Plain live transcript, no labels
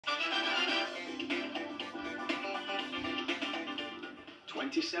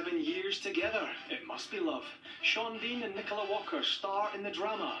27 years together. It must be love. Sean Bean and Nicola Walker star in the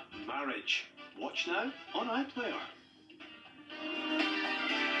drama Marriage. Watch now on iPlayer.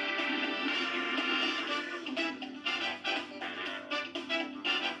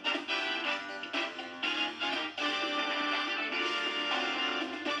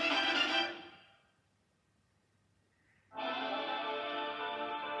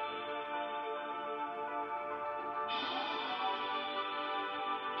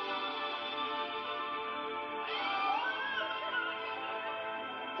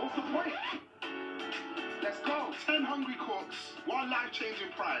 What's the point? Let's go. 10 hungry cooks, one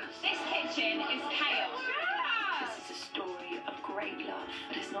life-changing prize. This kitchen is chaos. This is a story of great love,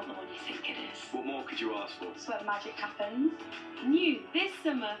 but it's not the one you think it is. What more could you ask for? It's where magic happens. New this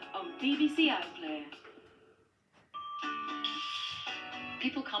summer on BBC iPlayer.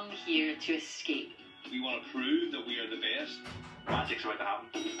 People come here to escape. We want to prove that we are the best. Magic's about to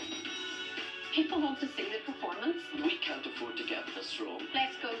happen. People want to see the performance. We can't afford to get this wrong.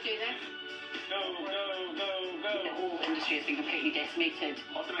 Let's go do this. Go, go, go, go. The whole industry has been completely decimated.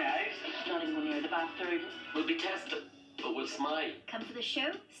 What do my eyes? Not even go near the bathroom. We'll be tested, but we'll smile. Come for the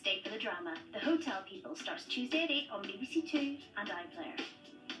show, stay for the drama. The Hotel People starts Tuesday at 8 on BBC Two and iPlayer.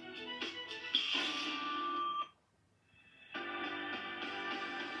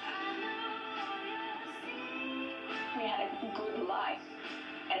 We had a good life.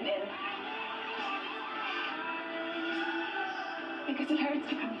 And then, because it hurts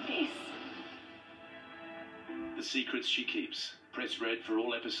to come to this. The Secrets She Keeps. Press red for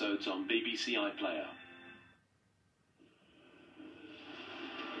all episodes on BBC iPlayer.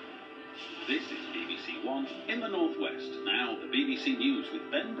 This is BBC One in the Northwest. Now the BBC News with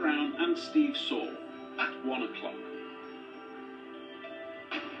Ben Brown and Steve Saul at 1 o'clock.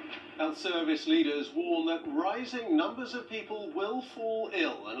 Health service leaders warn that rising numbers of people will fall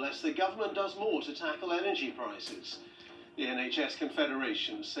ill unless the government does more to tackle energy prices. The NHS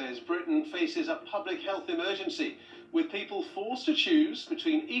Confederation says Britain faces a public health emergency, with people forced to choose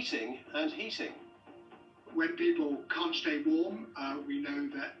between eating and heating. When people can't stay warm, we know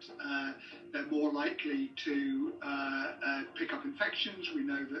that they're more likely to pick up infections. We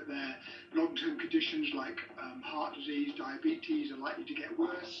know that their long-term conditions like heart disease, diabetes are likely to get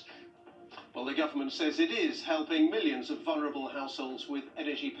worse. Well, the government says it is helping millions of vulnerable households with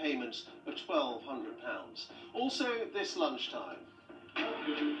energy payments of £1,200. Also this lunchtime.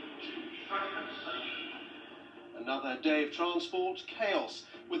 Another day of transport chaos,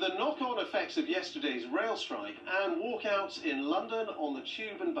 with the knock-on effects of yesterday's rail strike and walkouts in London on the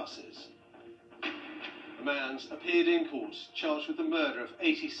tube and buses. A man's appeared in court, charged with the murder of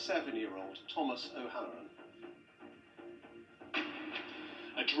 87-year-old Thomas O'Halloran.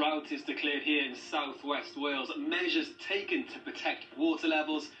 A drought is declared here in southwest Wales. Measures taken to protect water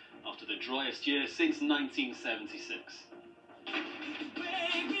levels after the driest year since 1976.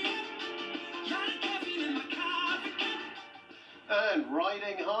 And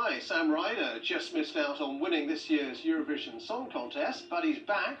riding high, Sam Ryder just missed out on winning this year's Eurovision Song Contest, but he's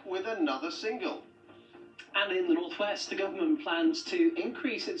back with another single. And in the Northwest, the government plans to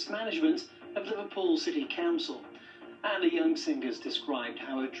increase its management of Liverpool City Council. And a young singer's described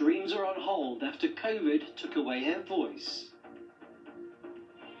how her dreams are on hold after COVID took away her voice.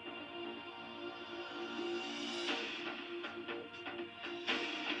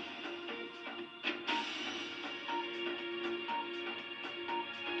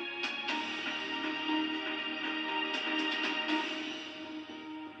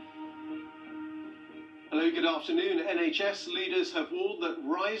 Hello, good afternoon. NHS leaders have warned that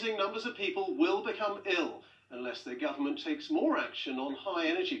rising numbers of people will become ill unless the government takes more action on high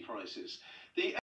energy prices. The